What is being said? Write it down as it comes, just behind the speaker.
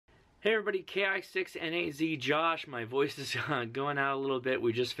Hey everybody, KI6NAZ Josh. My voice is going out a little bit.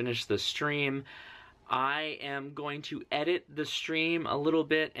 We just finished the stream. I am going to edit the stream a little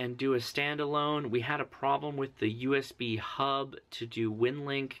bit and do a standalone. We had a problem with the USB hub to do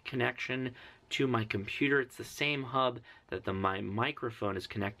Winlink connection to my computer. It's the same hub that my microphone is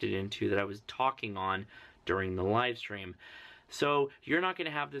connected into that I was talking on during the live stream. So you're not going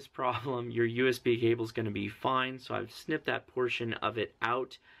to have this problem. Your USB cable is going to be fine. So I've snipped that portion of it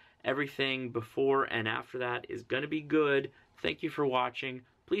out. Everything before and after that is going to be good. Thank you for watching.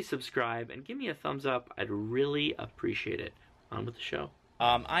 Please subscribe and give me a thumbs up. I'd really appreciate it. On with the show.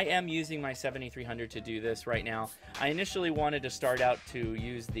 I am using my 7300 to do this right now. I initially wanted to start out to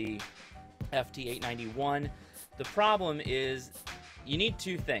use the FT891. The problem is you need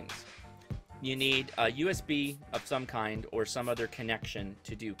two things. You need a USB of some kind or some other connection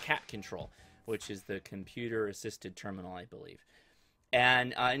to do cat control, which is the computer assisted terminal, I believe.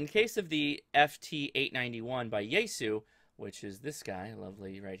 And in case of the FT891 by Yaesu, which is this guy,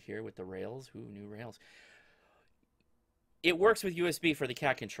 lovely right here with the rails, who knew rails, it works with USB for the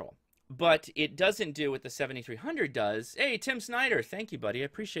cat control. But it doesn't do what the 7300 does. Hey, Tim Snyder, thank you, buddy. I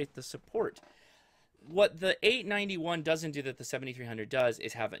appreciate the support. What the 891 doesn't do that the 7300 does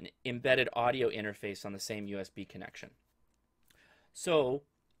is have an embedded audio interface on the same USB connection. So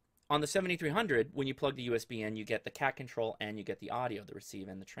on the 7300, when you plug the USB in, you get the cat control and you get the audio, the receive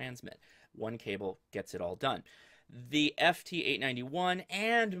and the transmit. One cable gets it all done. The FT891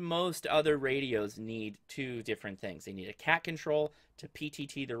 and most other radios need two different things. They need a cat control to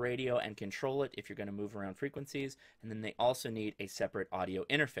PTT the radio and control it if you're going to move around frequencies, and then they also need a separate audio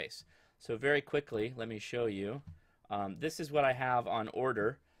interface. So very quickly, let me show you. This is what I have on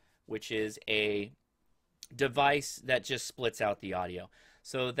order, which is a device that just splits out the audio.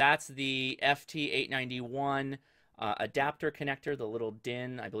 So that's the FT891 adapter connector, the little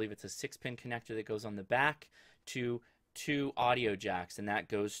DIN, I believe it's a 6-pin connector that goes on the back to two audio jacks, and that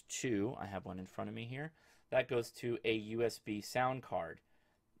goes to, I have one in front of me here, that goes to a USB sound card.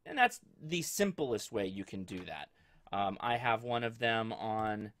 And that's the simplest way you can do that. I have one of them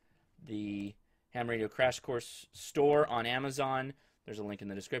on the Ham Radio Crash Course store on Amazon. There's a link in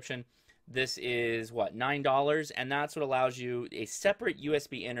the description. This is, what, $9, and that's what allows you a separate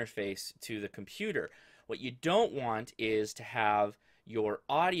USB interface to the computer. What you don't want is to have your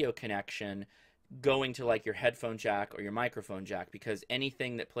audio connection going to like your headphone jack or your microphone jack, because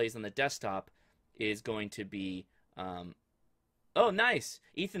anything that plays on the desktop is going to be... Oh, nice!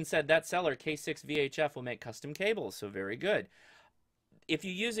 Ethan said that seller, K6 VHF, will make custom cables, so very good. If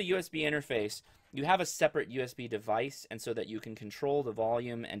you use a USB interface, you have a separate USB device, and so that you can control the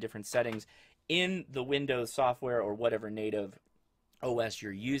volume and different settings in the Windows software or whatever native OS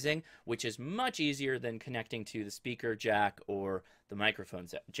you're using, which is much easier than connecting to the speaker jack or the microphone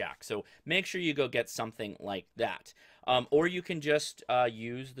jack. So make sure you go get something like that. Or you can just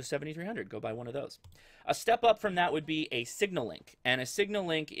use the 7300. Go buy one of those. A step up from that would be a signal link. And a signal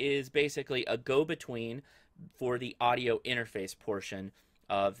link is basically a go-between for the audio interface portion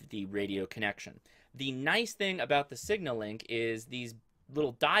of the radio connection. The nice thing about the signal link is these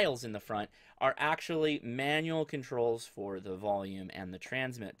little dials in the front are actually manual controls for the volume and the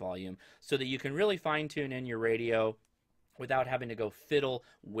transmit volume, so that you can really fine-tune in your radio without having to go fiddle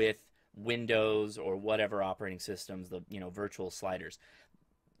with Windows or whatever operating systems, the virtual sliders.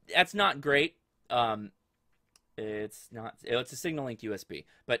 That's not great. It's a signal link USB,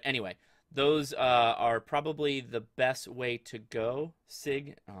 but anyway, those are probably the best way to go.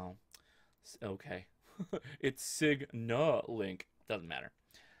 Okay. It's Signal Link. Doesn't matter.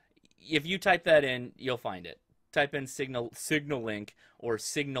 If you type that in, you'll find it. Type in Signal Link or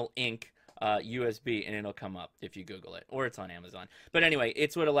Signal Inc. USB, and it'll come up if you Google it, or it's on Amazon. But anyway,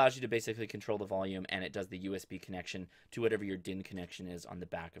 it's what allows you to basically control the volume, and it does the USB connection to whatever your DIN connection is on the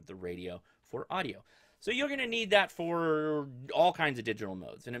back of the radio for audio. So you're going to need that for all kinds of digital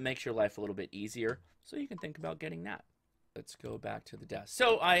modes, and it makes your life a little bit easier, so you can think about getting that. Let's go back to the desk.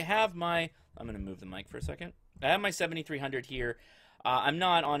 So I have I'm going to move the mic for a second. I have my 7300 here. I'm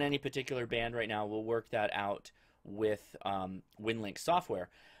not on any particular band right now. We'll work that out with Winlink software.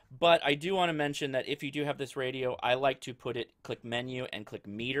 But I do want to mention that if you do have this radio, I like to click menu and click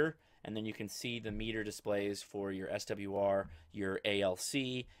meter, and then you can see the meter displays for your SWR, your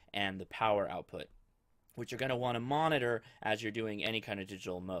ALC, and the power output, which you're going to want to monitor as you're doing any kind of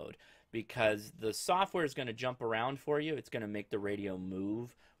digital mode, because the software is going to jump around for you. It's going to make the radio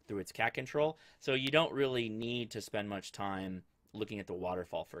move through its cat control, so you don't really need to spend much time looking at the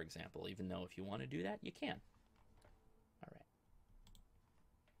waterfall, for example, even though if you want to do that, you can.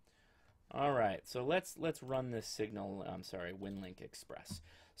 All right, so let's run this Winlink Express.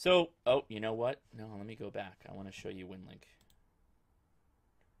 So, oh, you know what? No, let me go back. I want to show you Winlink.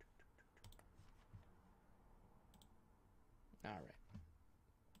 All right.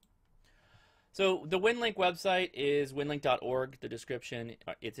 So the Winlink website is winlink.org. The description,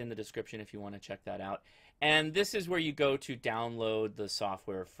 it's in the description if you want to check that out. And this is where you go to download the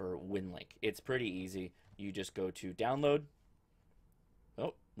software for Winlink. It's pretty easy. You just go to download.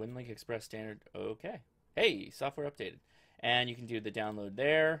 Oh, Winlink Express Standard. Okay. Hey, software updated. And you can do the download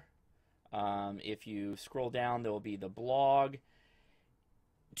there. If you scroll down, there will be the blog.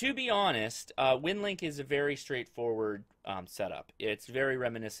 To be honest, Winlink is a very straightforward setup. It's very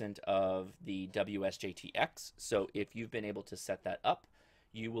reminiscent of the WSJTX, so if you've been able to set that up,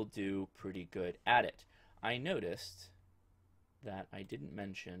 you will do pretty good at it. I noticed that I didn't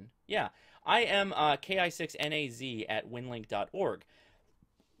mention, yeah, I am KI6NAZ at winlink.org.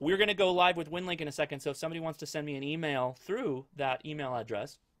 We're going to go live with Winlink in a second, so if somebody wants to send me an email through that email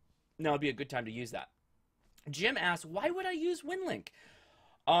address, now would be a good time to use that. Jim asks, why would I use Winlink?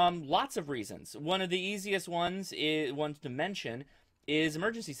 Lots of reasons. One of the easiest ones to mention is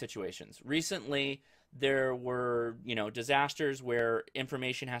emergency situations. Recently, there were, disasters where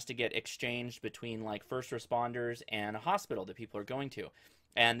information has to get exchanged between like first responders and a hospital that people are going to,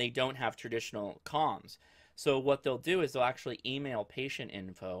 and they don't have traditional comms. So what they'll do is they'll actually email patient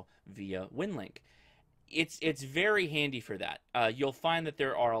info via Winlink. It's very handy for that. You'll find that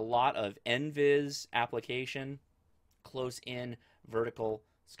there are a lot of NVIS application, close-in, vertical,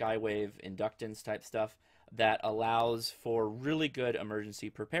 skywave, inductance type stuff that allows for really good emergency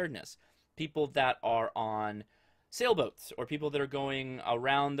preparedness. People that are on sailboats or people that are going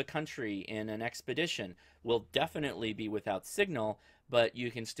around the country in an expedition will definitely be without signal, but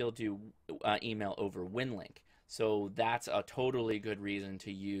you can still do email over Winlink. So that's a totally good reason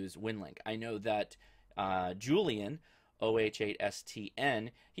to use Winlink. I know that Julian,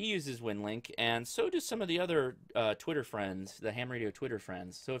 OH8STN, he uses Winlink, and so do some of the other Twitter friends, the Ham Radio Twitter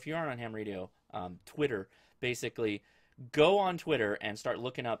friends. So if you aren't on Ham Radio Twitter, basically go on Twitter and start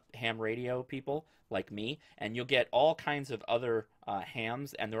looking up ham radio people like me, and you'll get all kinds of other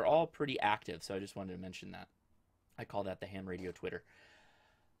hams, and they're all pretty active, so I just wanted to mention that. I call that the Ham Radio Twitter.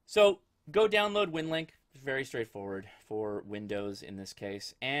 So go download Winlink. It's very straightforward for Windows in this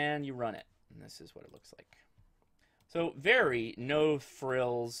case, and you run it. And this is what it looks like. So very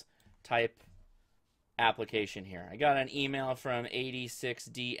no-frills type application here. I got an email from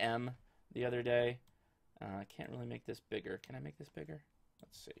 86DM the other day. I can't really make this bigger. Can I make this bigger?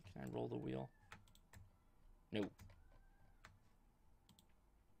 Let's see. Can I roll the wheel? No.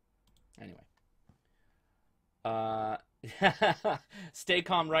 Anyway. Stay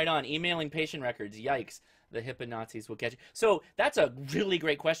calm, right on. Emailing patient records. Yikes. The HIPAA Nazis will catch you. So that's a really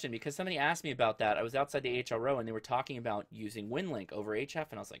great question because somebody asked me about that. I was outside the HRO and they were talking about using Winlink over HF,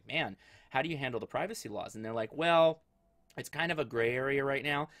 and I was like, man, how do you handle the privacy laws? And they're like, well, it's kind of a gray area right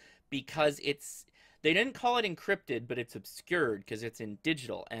now because they didn't call it encrypted, but it's obscured because it's in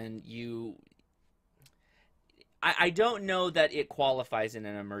digital, and I don't know that it qualifies in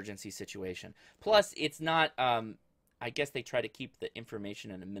an emergency situation. Plus, it's not, I guess they try to keep the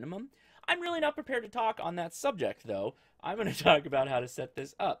information at a minimum. I'm really not prepared to talk on that subject, though. I'm going to talk about how to set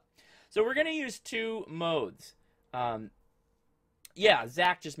this up. So we're going to use two modes. Yeah,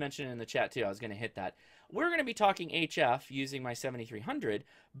 Zach just mentioned it in the chat, too. I was going to hit that. We're going to be talking HF using my 7300,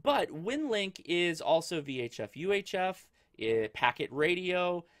 but Winlink is also VHF, UHF, packet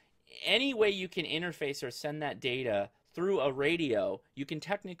radio. Any way you can interface or send that data through a radio, you can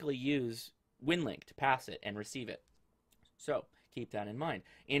technically use Winlink to pass it and receive it. So keep that in mind.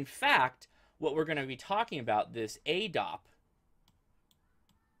 In fact, what we're going to be talking about, this ADOP,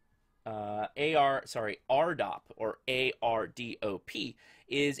 ARDOP, or ARDOP,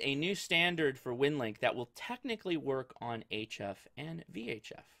 is a new standard for Winlink that will technically work on HF and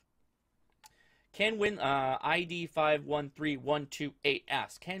VHF. Can ID 513128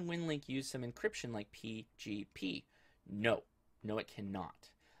 asks, can Winlink use some encryption like PGP? No. No, it cannot.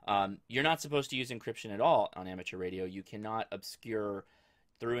 You're not supposed to use encryption at all on amateur radio. You cannot obscure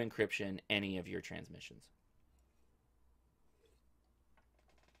through encryption any of your transmissions.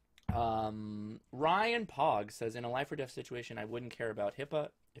 Ryan Pog says, in a life or death situation, I wouldn't care about HIPAA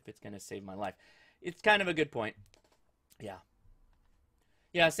if it's going to save my life. It's kind of a good point. Yeah.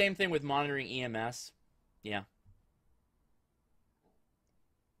 Yeah, same thing with monitoring EMS. Yeah.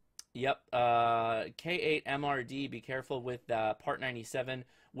 Yep. K8MRD, be careful with Part 97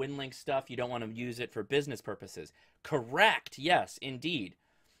 Winlink stuff. You don't want to use it for business purposes. Correct. Yes, indeed.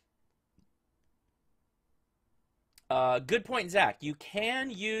 Good point, Zach. You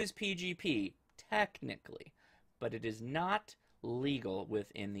can use PGP, technically, but it is not legal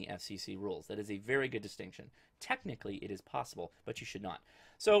within the FCC rules. That is a very good distinction. Technically, it is possible, but you should not.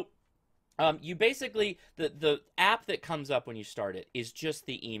 So you basically, the app that comes up when you start it is just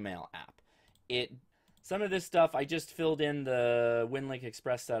the email app. Some of this stuff, I just filled in the Winlink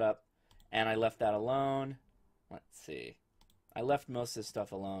Express setup, and I left that alone. Let's see. I left most of this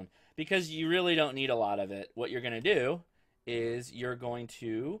stuff alone because you really don't need a lot of it. What you're going to do is you're going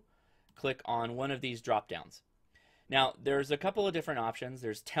to click on one of these drop downs. Now, there's a couple of different options.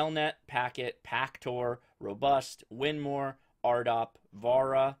 There's Telnet, Packet, Pactor, Robust, WinMor, ARDOP,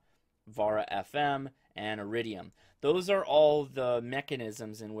 VARA, VARA FM, and Iridium. Those are all the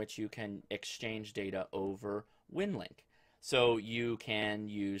mechanisms in which you can exchange data over Winlink. So you can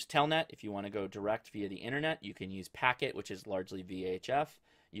use Telnet if you want to go direct via the internet. You can use Packet, which is largely VHF.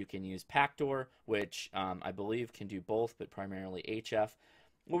 You can use Pactor, which I believe can do both, but primarily HF.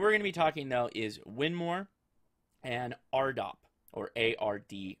 What we're going to be talking, though, is WinMor and ARDOP, or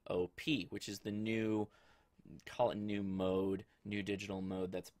ARDOP, which is the new, call it new mode, new digital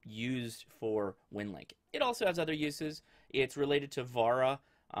mode that's used for Winlink. It also has other uses. It's related to VARA,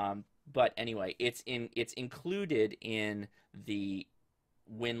 but anyway, it's included in the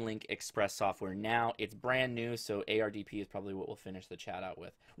Winlink Express software. Now it's brand new, so ARDP is probably what we'll finish the chat out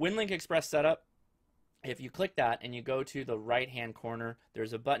with. Winlink Express setup. If you click that and you go to the right-hand corner,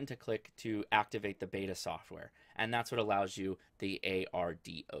 there's a button to click to activate the beta software, and that's what allows you the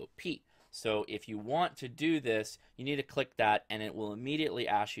ARDOP. So if you want to do this, you need to click that, and it will immediately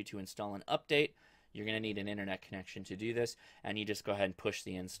ask you to install an update. You're going to need an internet connection to do this, and you just go ahead and push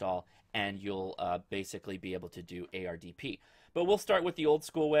the install, and you'll basically be able to do ARDP. But we'll start with the old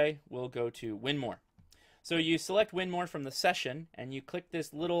school way. We'll go to WinMor. So you select WinMor from the session, and you click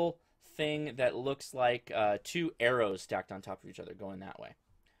this little thing that looks like two arrows stacked on top of each other going that way.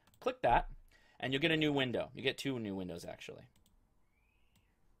 Click that, and you'll get a new window. You get two new windows, actually.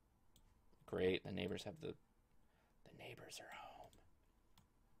 Great, the neighbors have the neighbors are home.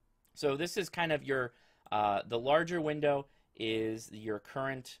 So this is kind of your, the larger window is your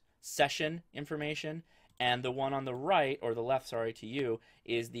current session information, and the one on the right, or the left, sorry, to you,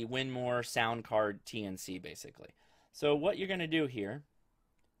 is the WinMor sound card TNC, basically. So what you're going to do here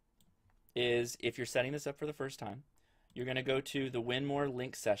is, if you're setting this up for the first time, you're going to go to the WinMor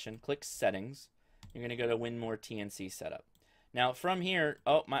link session, click Settings. You're going to go to WinMor TNC Setup. Now from here,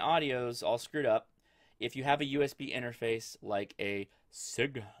 oh, my audio's all screwed up. If you have a USB interface like a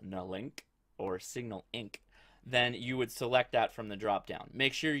Signalink or Signal Inc., then you would select that from the drop-down.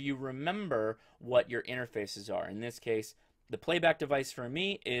 Make sure you remember what your interfaces are. In this case, the playback device for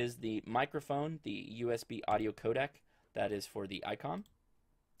me is the microphone, the USB audio codec, that is for the ICOM.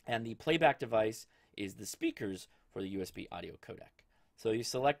 And the playback device is the speakers for the USB audio codec. So you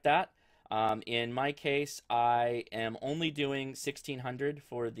select that. In my case, I am only doing 1600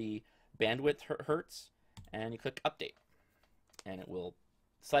 for the bandwidth hertz, and you click Update, and it will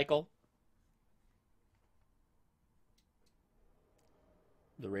cycle.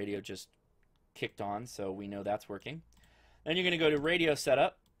 The radio just kicked on, so we know that's working. Then you're going to go to Radio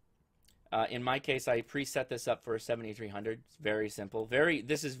Setup. In my case, I preset this up for 7300. It's very simple.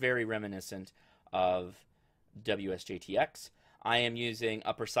 This is very reminiscent of WSJTX. I am using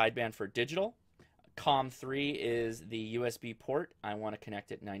upper sideband for digital. COM3 is the USB port. I want to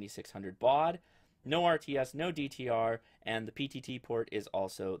connect it 9600 baud. No RTS, no DTR, and the PTT port is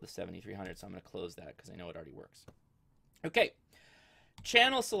also the 7300, so I'm going to close that because I know it already works. Okay,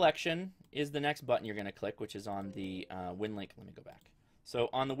 channel selection is the next button you're going to click, which is on the Winlink. Let me go back. So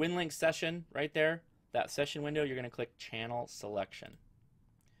on the Winlink session right there, that session window, you're going to click channel selection.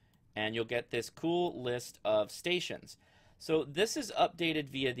 And you'll get this cool list of stations. So this is updated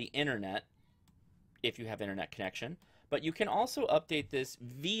via the internet, if you have internet connection, but you can also update this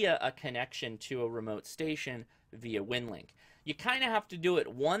via a connection to a remote station via Winlink. You kind of have to do it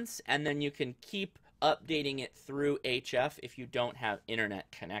once, and then you can keep updating it through HF if you don't have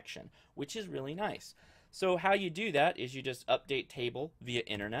internet connection, which is really nice. So how you do that is you just update table via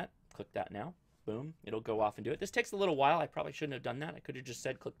internet. Click that now. Boom. It'll go off and do it. This takes a little while. I probably shouldn't have done that. I could have just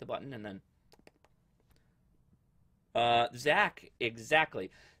said click the button and then... Zach, exactly,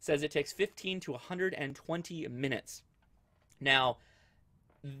 says it takes 15 to 120 minutes. Now,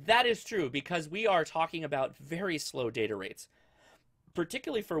 that is true because we are talking about very slow data rates,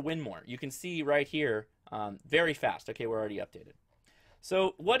 particularly for WinMor. You can see right here, very fast. Okay, we're already updated.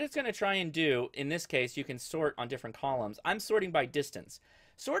 So what it's going to try and do, in this case, you can sort on different columns. I'm sorting by distance.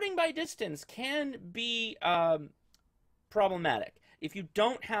 Sorting by distance can be problematic. If you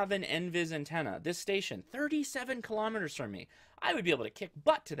don't have an NVIS antenna, this station, 37 kilometers from me, I would be able to kick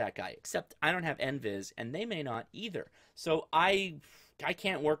butt to that guy, except I don't have NVIS, and they may not either. So I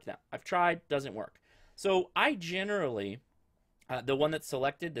can't work them. I've tried, doesn't work. So I generally, the one that's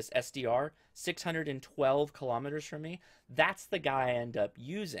selected, this SDR, 612 kilometers from me, that's the guy I end up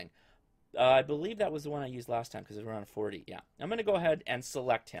using. I believe that was the one I used last time because it was around 40. Yeah, I'm going to go ahead and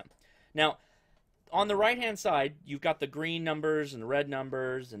select him. Now, on the right-hand side, you've got the green numbers and the red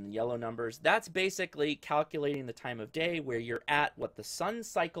numbers and the yellow numbers. That's basically calculating the time of day, where you're at, what the sun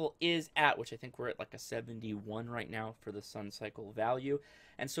cycle is at, which I think we're at like a 71 right now for the sun cycle value.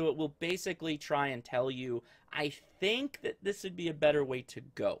 And so it will basically try and tell you, I think that this would be a better way to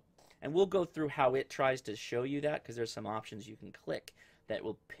go. And we'll go through how it tries to show you that, because there's some options you can click that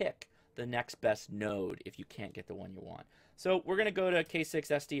will pick the next best node if you can't get the one you want. So we're going to go to K6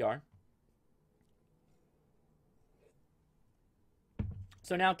 SDR.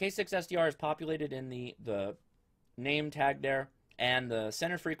 So now K6 SDR is populated in the name tag there, and the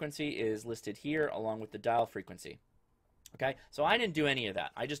center frequency is listed here along with the dial frequency. Okay, so I didn't do any of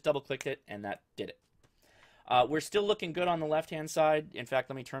that. I just double-clicked it, and that did it. We're still looking good on the left-hand side. In fact,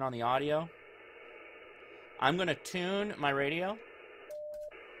 let me turn on the audio. I'm going to tune my radio.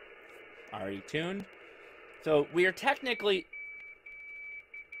 Already tuned. So we are technically...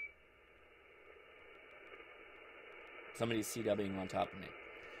 Somebody's CWing on top of me.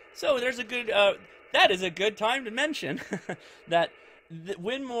 So there's a good, that is a good time to mention that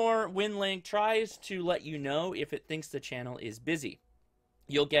WinMor Winlink tries to let you know if it thinks the channel is busy.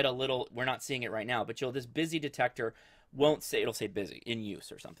 You'll get a little, we're not seeing it right now, but this busy detector won't say, it'll say busy, in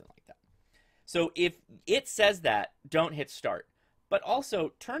use or something like that. So if it says that, don't hit start. But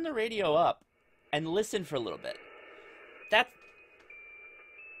also, turn the radio up and listen for a little bit. That's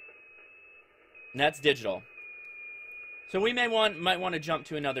digital. So we might want to jump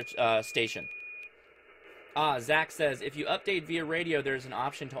to another station. Zach says, if you update via radio, there's an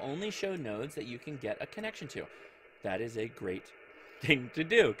option to only show nodes that you can get a connection to. That is a great thing to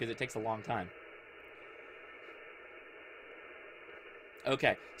do, because it takes a long time.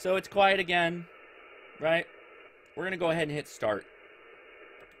 Okay, so it's quiet again, right? We're going to go ahead and hit start.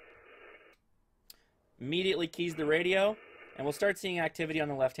 Immediately keys the radio, and we'll start seeing activity on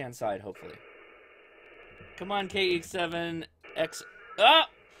the left-hand side, hopefully. Come on, KX7X. Ah!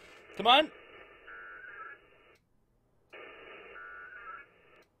 Come on.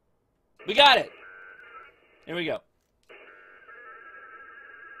 We got it. Here we go.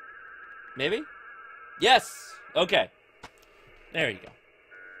 Maybe? Yes. Okay. There you go.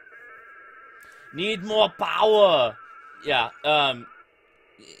 Need more power. Yeah.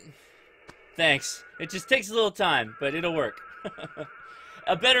 Thanks. It just takes a little time, but it'll work.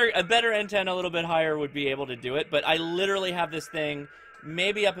 A better antenna a little bit higher would be able to do it, but I literally have this thing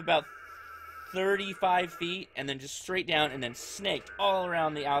maybe up about 35 feet and then just straight down and then snaked all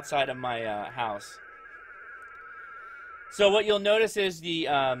around the outside of my house. So what you'll notice is the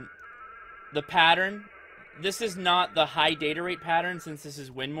pattern. This is not the high data rate pattern since this is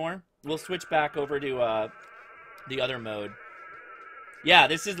WinMor. We'll switch back over to the other mode. Yeah,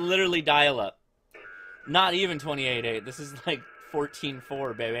 this is literally dial-up. Not even 28.8. This is like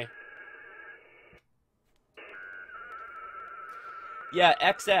 14.4, baby. Yeah,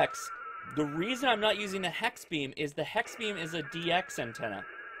 XX. The reason I'm not using the hex beam is the hex beam is a DX antenna.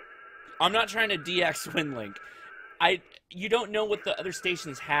 I'm not trying to DX Winlink. You don't know what the other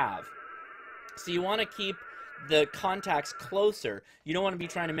stations have. So you want to keep the contacts closer. You don't want to be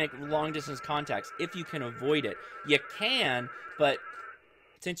trying to make long-distance contacts if you can avoid it. You can, but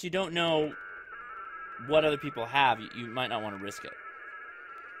since you don't know what other people have, you might not want to risk it.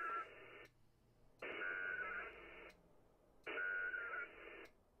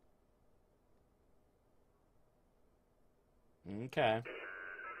 Okay.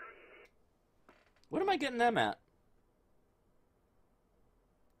 What am I getting them at?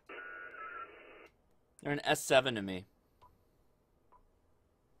 They're an S7 to me.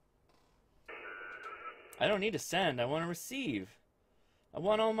 I don't need to send. I want to receive. I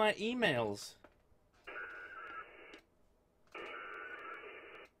want all my emails.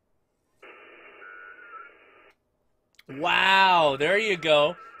 Wow, there you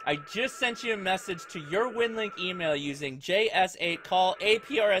go. I just sent you a message to your Winlink email using JS8 call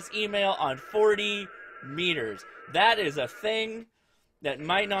APRS email on 40 meters. That is a thing that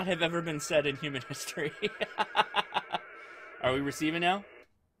might not have ever been said in human history. Are we receiving now?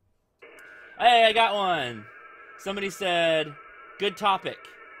 Hey, I got one. Somebody said, good topic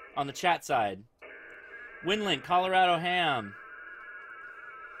on the chat side. Winlink, Colorado ham.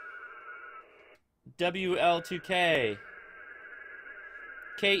 WL2K.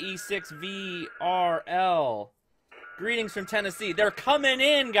 KE6VRL. Greetings from Tennessee. They're coming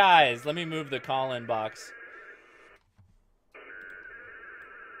in, guys. Let me move the call-in box.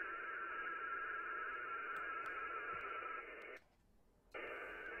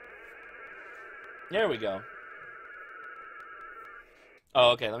 There we go.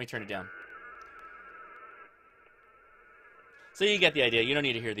 Oh, okay. Let me turn it down. So you get the idea. You don't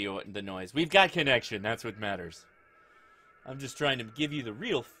need to hear the noise. We've got connection. That's what matters. I'm just trying to give you the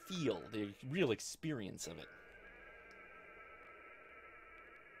real feel, the real experience of it.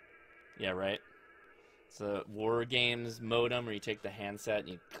 Yeah, right? It's a War Games modem where you take the handset and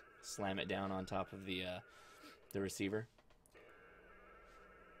you slam it down on top of the receiver.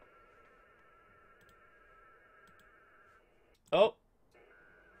 Oh!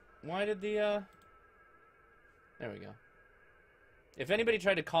 Why did the, There we go. If anybody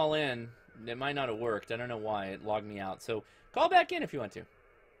tried to call in, it might not have worked. I don't know why. It logged me out. So, call back in if you want to.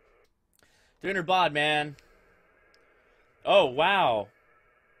 300 baud, man. Oh, wow.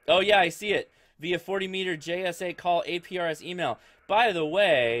 Oh, yeah, I see it. Via 40-meter JSA call APRS email. By the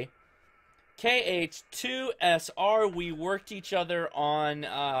way, KH2SR, we worked each other on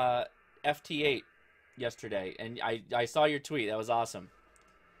FT8 yesterday. And I saw your tweet. That was awesome.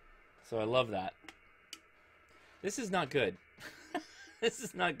 So I love that. This is not good. This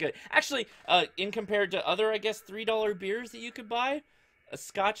is not good. Actually, in compared to other, I guess, $3 beers that you could buy, a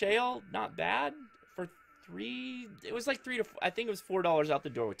Scotch Ale, not bad. For it was like I think it was $4 out the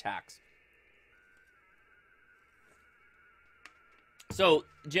door with tax. So,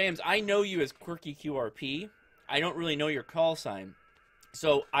 James, I know you as Quirky QRP. I don't really know your call sign.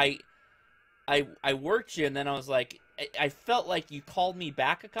 So I worked you, and then I was like, I felt like you called me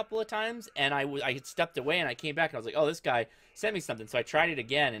back a couple of times, and I had stepped away, and I came back, and I was like, oh, this guy sent me something. So I tried it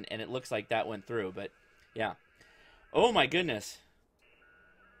again, and it looks like that went through. But, yeah. Oh, my goodness.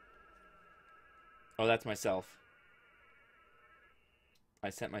 Oh, that's myself.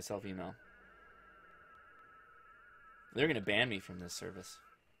 I sent myself email. They're going to ban me from this service.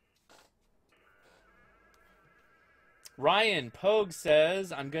 Ryan Pogue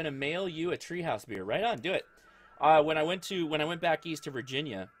says, I'm going to mail you a Treehouse beer. Right on, do it. When I went back east to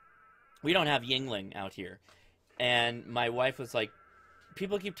Virginia, we don't have Yingling out here. And my wife was like,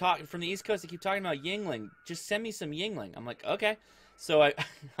 people keep talking, from the East Coast, they keep talking about Yingling. Just send me some Yingling. I'm like, okay. So I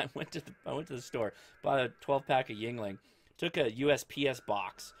went to the store, bought a 12-pack of Yingling, took a USPS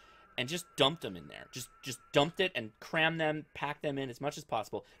box, and just dumped them in there. Just dumped it and crammed them, packed them in as much as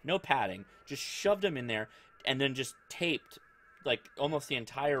possible. No padding. Just shoved them in there, and then just taped, like, almost the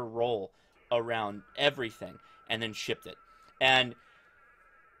entire roll around everything, and then shipped it. And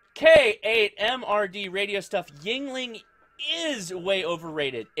K8MRD radio stuff, Yingling is way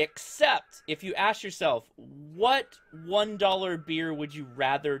overrated, except if you ask yourself, what $1 beer would you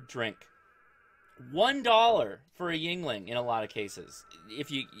rather drink? $1 for a Yingling in a lot of cases. If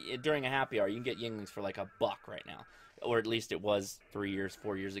you during a happy hour, you can get Yinglings for like $1 right now, or at least it was 4 years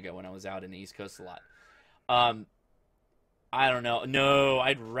ago when I was out in the East Coast a lot. I don't know. No,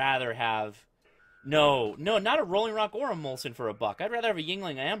 I'd rather have no, not a Rolling Rock or a Molson for $1. I'd rather have a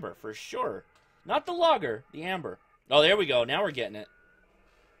Yingling Amber for sure. Not the lager, the Amber. Oh, there we go. Now we're getting it.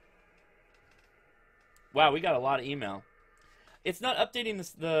 Wow, we got a lot of email. It's not updating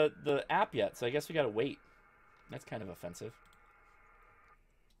the app yet, so I guess we gotta wait. That's kind of offensive.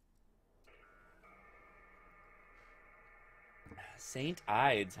 St.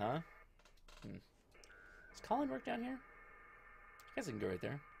 Ides, huh? Does Colin work down here? I guess I can go right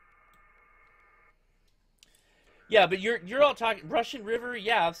there. Yeah, but you're all talking Russian River.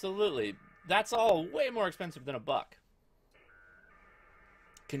 Yeah, absolutely. That's all way more expensive than $1.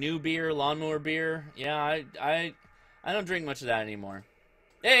 Canoe beer, lawnmower beer. Yeah, I don't drink much of that anymore.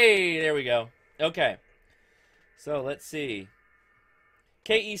 Hey, there we go. Okay. So, let's see.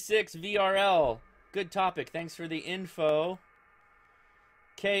 KE6VRL. Good topic. Thanks for the info.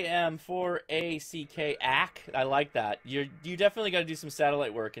 KM4ACK. I like that. You definitely got to do some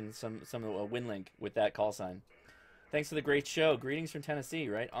satellite work and some Winlink with that call sign. Thanks for the great show. Greetings from Tennessee.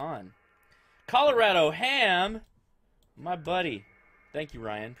 Right on. Colorado Ham. My buddy. Thank you,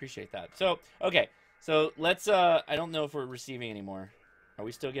 Ryan. Appreciate that. So, okay. So, let's, I don't know if we're receiving anymore. Are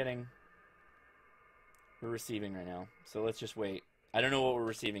we still getting? We're receiving right now. So, let's just wait. I don't know what we're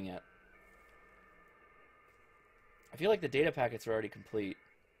receiving yet. I feel like the data packets are already complete.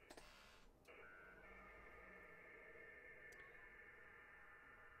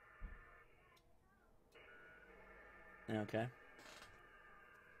 Okay.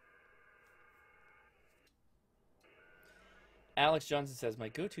 Alex Johnson says, my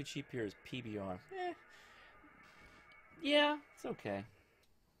go-to cheap beer is PBR. Yeah, it's okay.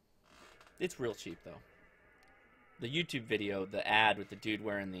 It's real cheap, though. the YouTube video, the ad with the dude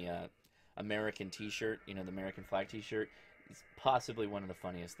wearing the American T-shirt, you know, the American flag T-shirt, is possibly one of the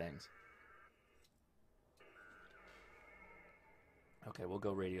funniest things. Okay, we'll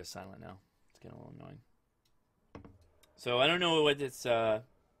go radio silent now. It's getting a little annoying. So I don't know what it's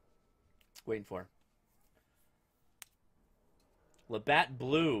waiting for. Labatt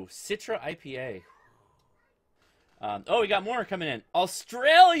Blue Citra IPA. Oh, we got more coming in.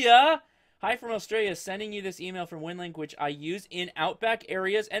 Australia! Hi from Australia, sending you this email from Winlink, which I use in outback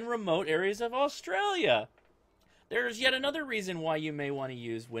areas and remote areas of Australia. There's yet another reason why you may want to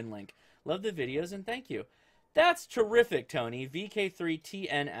use Winlink. Love the videos and thank you. That's terrific, Tony.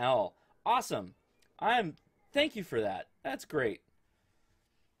 VK3TNL. Awesome. Thank you for that. That's great.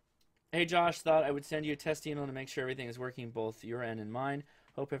 Hey, Josh, thought I would send you a test email to make sure everything is working both your end and mine.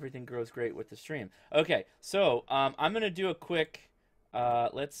 Hope everything grows great with the stream. Okay, so I'm going to do a quick,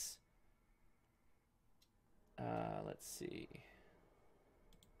 let's see.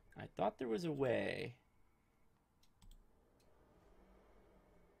 I thought there was a way.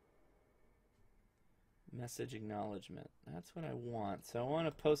 Message acknowledgement. That's what I want. So I want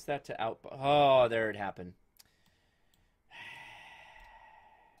to post that to out. Oh, there it happened.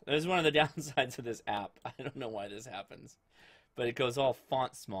 This is one of the downsides of this app. I don't know why this happens. But it goes all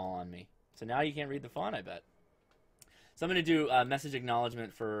font small on me. So now you can't read the font, I bet. So I'm going to do message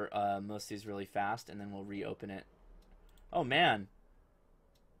acknowledgement for most of these really fast, and then we'll reopen it. Oh, man.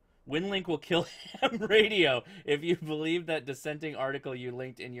 Winlink will kill ham radio if you believe that dissenting article you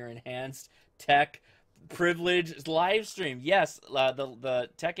linked in your enhanced tech privilege live stream. Yes, the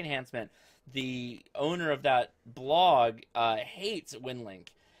tech enhancement. The owner of that blog hates Winlink.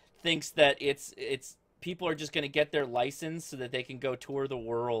 Thinks that it's people are just going to get their license so that they can go tour the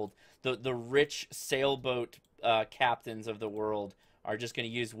world. The rich sailboat captains of the world are just going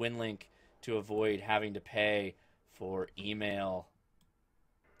to use Winlink to avoid having to pay for email.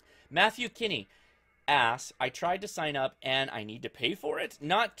 Matthew Kinney asks, I tried to sign up and I need to pay for it?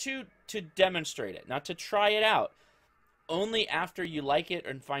 Not to demonstrate it, not to try it out. Only after you like it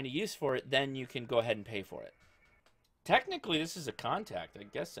and find a use for it, then you can go ahead and pay for it. Technically, this is a contact. I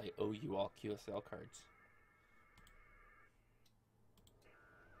guess I owe you all QSL cards.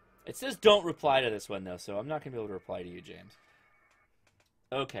 It says don't reply to this one, though, so I'm not going to be able to reply to you, James.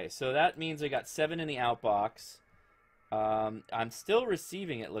 Okay, so that means I got 7 in the outbox. I'm still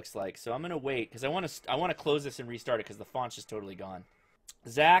receiving, it looks like, so I'm going to wait, because I want to close this and restart it, because the font's just totally gone.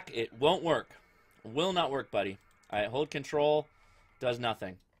 Zach, it won't work. Will not work, buddy. I hold control, does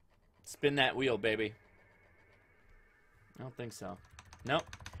nothing. Spin that wheel, baby. I don't think so. Nope.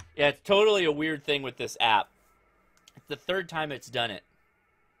 Yeah, it's totally a weird thing with this app. It's the 3rd time it's done it.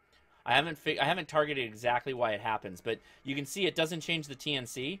 I haven't targeted exactly why it happens, but you can see it doesn't change the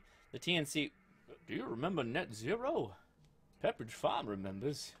TNC. The TNC. Do you remember Net Zero? Pepperidge Farm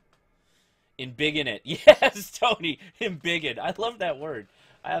remembers. Embiggen it. Yes, Tony. Embiggen. I love that word.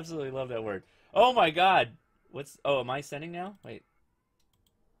 I absolutely love that word. Oh my God. Oh, am I sending now? Wait.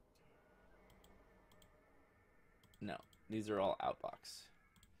 No. These are all outbox.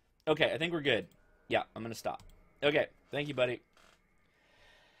 Okay, I think we're good. Yeah, I'm going to stop. Okay, thank you, buddy.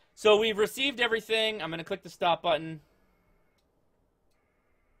 So we've received everything. I'm going to click the stop button.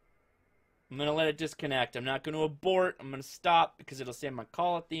 I'm going to let it disconnect. I'm not going to abort. I'm going to stop because it'll say my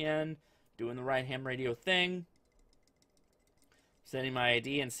call at the end. Doing the right ham radio thing. Sending my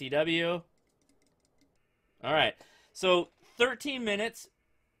ID and CW. All right. So 13 minutes.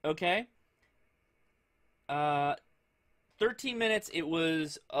 Okay. 13 minutes. It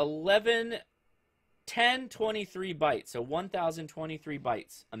was 1023 bytes. So 1023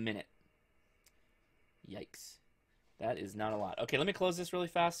 bytes a minute. Yikes. That is not a lot. Okay, let me close this really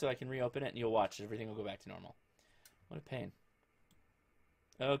fast so I can reopen it and you'll watch. Everything will go back to normal. What a pain.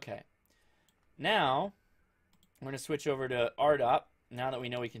 Okay. Now, we're going to switch over to ARDOP now that we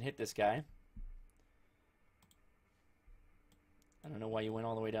know we can hit this guy. I don't know why you went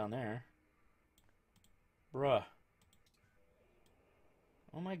all the way down there. Bruh.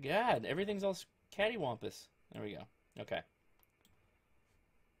 Oh my God, everything's all cattywampus. There we go. Okay.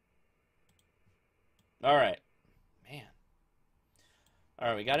 All right. Man. All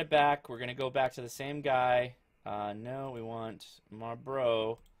right, we got it back. We're going to go back to the same guy. No, we want my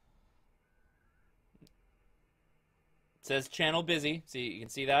bro. It says channel busy. See, you can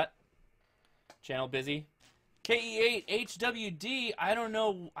see that? Channel busy. KE8HWD. I don't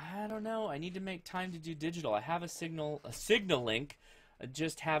know. I need to make time to do digital. I have a signal link. I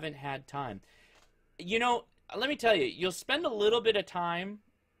just haven't had time. You know, let me tell you, you'll spend a little bit of time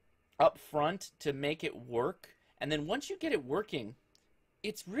up front to make it work, and then once you get it working,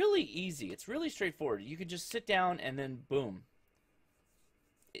 It's really easy. It's really straightforward. You could just sit down and then boom.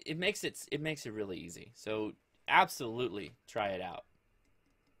 It makes it really easy. So absolutely try it out.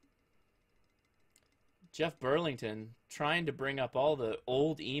 Jeff Burlington trying to bring up all the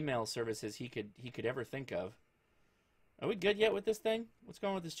old email services he could ever think of. Are we good yet with this thing? What's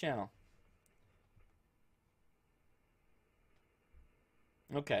going on with this channel?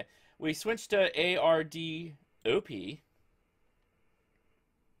 Okay. We switched to ARDOP.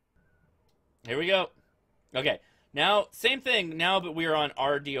 Here we go. Okay. Now, same thing now, but we are on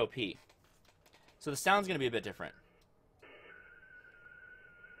RDOP. So the sound's going to be a bit different.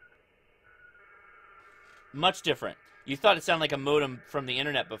 Much different. You thought it sounded like a modem from the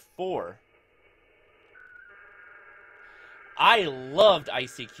internet before. I loved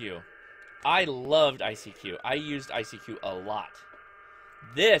ICQ. I loved ICQ. I used ICQ a lot.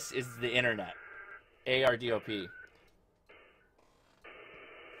 This is the internet. ARDOP.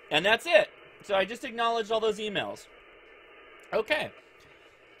 And that's it. So I just acknowledged all those emails. Okay.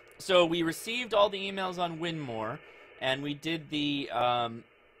 So we received all the emails on WinMor, and we did the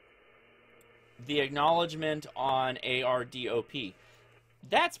acknowledgement on ARDOP.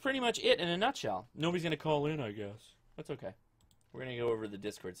 That's pretty much it in a nutshell. Nobody's going to call in, I guess. That's okay. We're going to go over the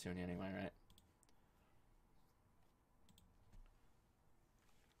Discord soon anyway, right?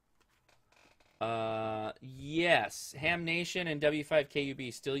 Yes. Ham Nation and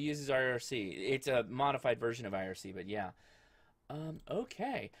W5KUB still uses IRC. It's a modified version of IRC, but yeah.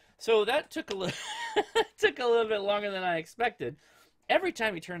 Okay. So that took a little took a little bit longer than I expected. Every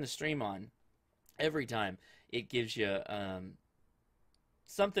time you turn the stream on, every time it gives you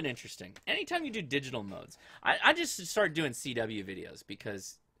something interesting. Anytime you do digital modes, I just start doing CW videos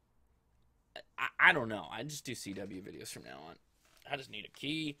because I don't know. I just do CW videos from now on. I just need a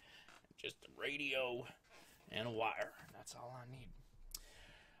key, just a radio, and a wire. That's all I need.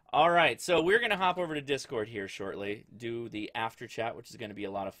 All right, so we're going to hop over to Discord here shortly, do the after chat, which is going to be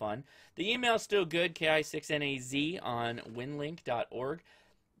a lot of fun. The email's still good, ki6naz on winlink.org.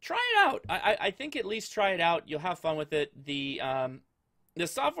 Try it out. I think at least try it out. You'll have fun with it. The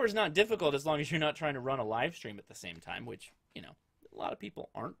software is not difficult as long as you're not trying to run a live stream at the same time, which, you know, a lot of people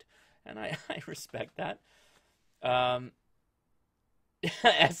aren't, and I respect that.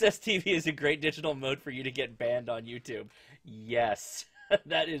 SSTV is a great digital mode for you to get banned on YouTube. Yes,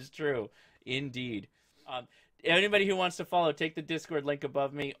 that is true. Indeed. Anybody who wants to follow, take the Discord link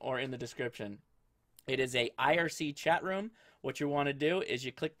above me or in the description. It is a IRC chat room. What you want to do is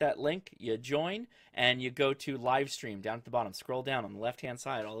you click that link, you join, and you go to live stream down at the bottom. Scroll down on the left-hand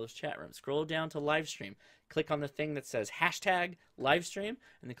side, all those chat rooms. Scroll down to live stream. Click on the thing that says hashtag live stream,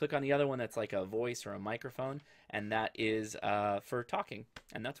 and then click on the other one that's like a voice or a microphone, and that is for talking.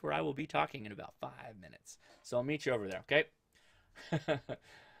 And that's where I will be talking in about 5 minutes. So I'll meet you over there, okay?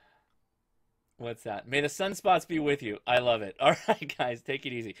 What's that? May the sunspots be with you. I love it. All right, guys, take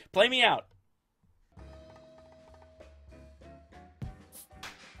it easy. Play me out.